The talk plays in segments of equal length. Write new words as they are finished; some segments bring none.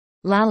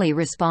Lally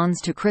responds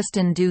to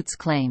Kristen Doute's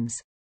claims,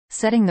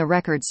 setting the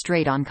record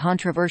straight on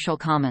controversial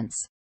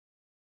comments.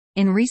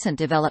 In recent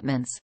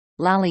developments,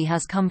 Lally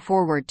has come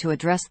forward to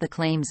address the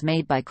claims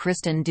made by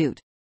Kristen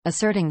Doute,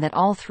 asserting that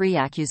all three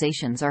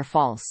accusations are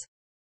false.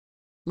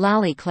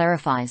 Lally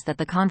clarifies that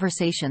the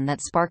conversation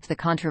that sparked the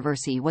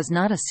controversy was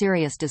not a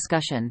serious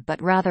discussion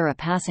but rather a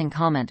passing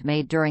comment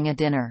made during a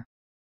dinner.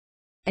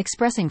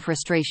 Expressing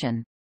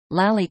frustration,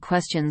 Lally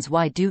questions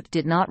why Doute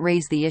did not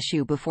raise the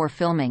issue before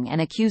filming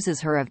and accuses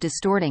her of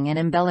distorting and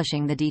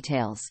embellishing the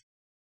details.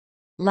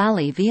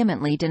 Lally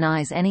vehemently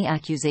denies any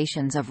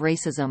accusations of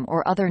racism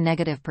or other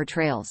negative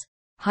portrayals,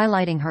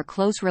 highlighting her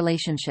close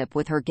relationship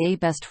with her gay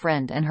best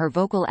friend and her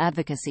vocal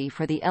advocacy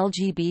for the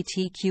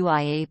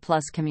LGBTQIA+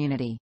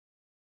 community.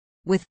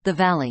 With The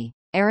Valley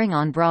airing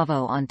on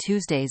Bravo on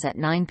Tuesdays at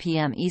 9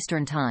 p.m.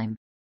 Eastern Time,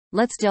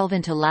 let's delve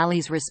into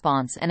Lally's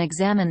response and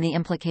examine the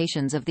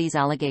implications of these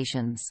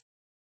allegations.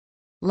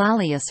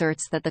 Lally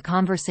asserts that the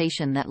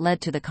conversation that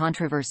led to the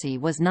controversy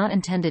was not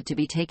intended to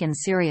be taken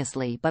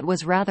seriously but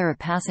was rather a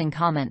passing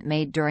comment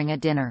made during a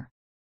dinner.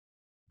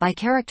 By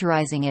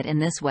characterizing it in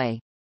this way,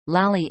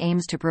 Lally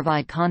aims to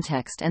provide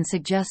context and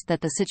suggest that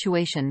the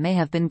situation may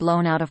have been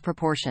blown out of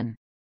proportion.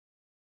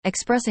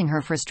 Expressing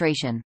her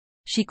frustration,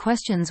 she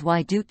questions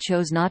why Doute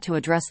chose not to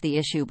address the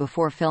issue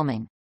before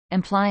filming,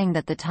 implying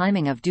that the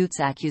timing of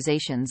Doute's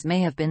accusations may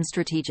have been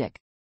strategic.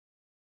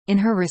 In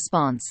her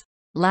response,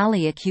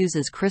 Lally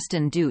accuses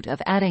Kristen Doute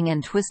of adding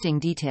and twisting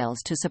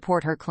details to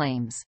support her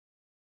claims.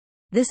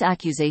 This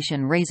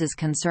accusation raises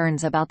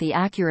concerns about the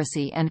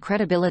accuracy and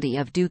credibility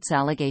of Doute's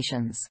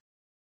allegations.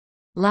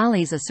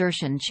 Lally's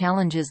assertion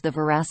challenges the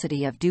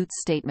veracity of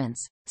Doute's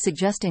statements,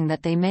 suggesting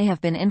that they may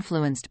have been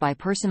influenced by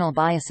personal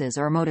biases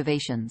or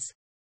motivations.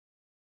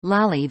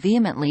 Lally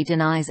vehemently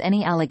denies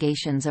any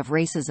allegations of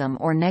racism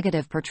or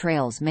negative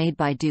portrayals made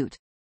by Doute.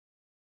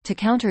 To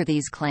counter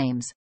these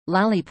claims,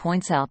 Lally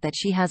points out that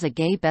she has a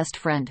gay best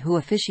friend who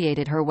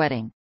officiated her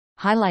wedding,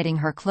 highlighting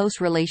her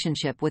close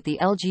relationship with the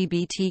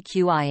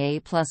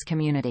LGBTQIA+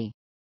 community.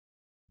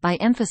 By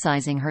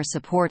emphasizing her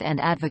support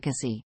and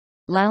advocacy,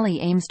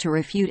 Lally aims to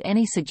refute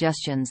any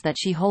suggestions that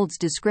she holds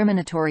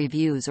discriminatory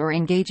views or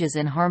engages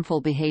in harmful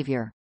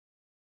behavior.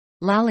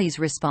 Lally's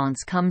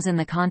response comes in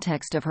the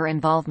context of her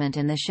involvement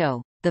in the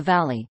show, The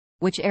Valley,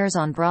 which airs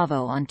on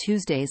Bravo on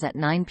Tuesdays at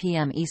 9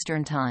 p.m.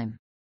 Eastern Time.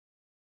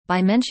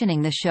 By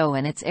mentioning the show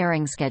and its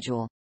airing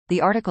schedule, the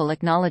article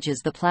acknowledges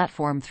the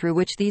platform through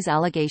which these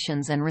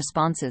allegations and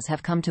responses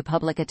have come to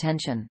public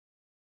attention.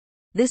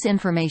 This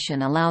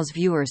information allows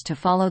viewers to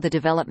follow the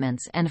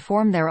developments and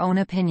form their own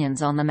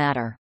opinions on the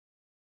matter.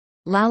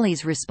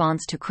 Lally's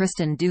response to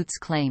Kristen Doute's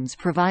claims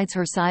provides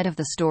her side of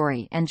the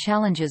story and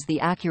challenges the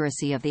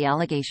accuracy of the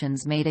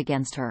allegations made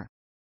against her.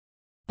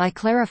 By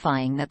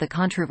clarifying that the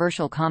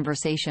controversial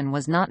conversation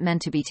was not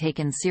meant to be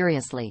taken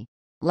seriously,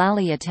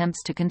 Lally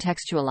attempts to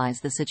contextualize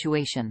the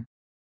situation.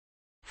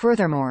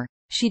 Furthermore,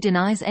 she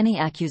denies any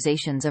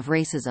accusations of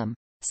racism,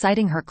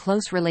 citing her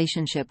close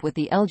relationship with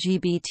the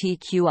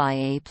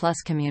LGBTQIA+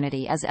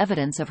 community as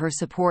evidence of her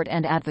support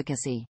and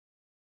advocacy.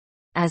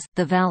 As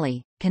The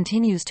Valley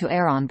continues to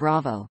air on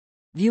Bravo,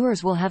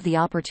 viewers will have the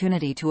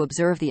opportunity to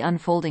observe the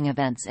unfolding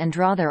events and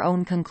draw their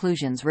own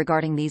conclusions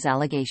regarding these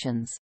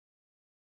allegations.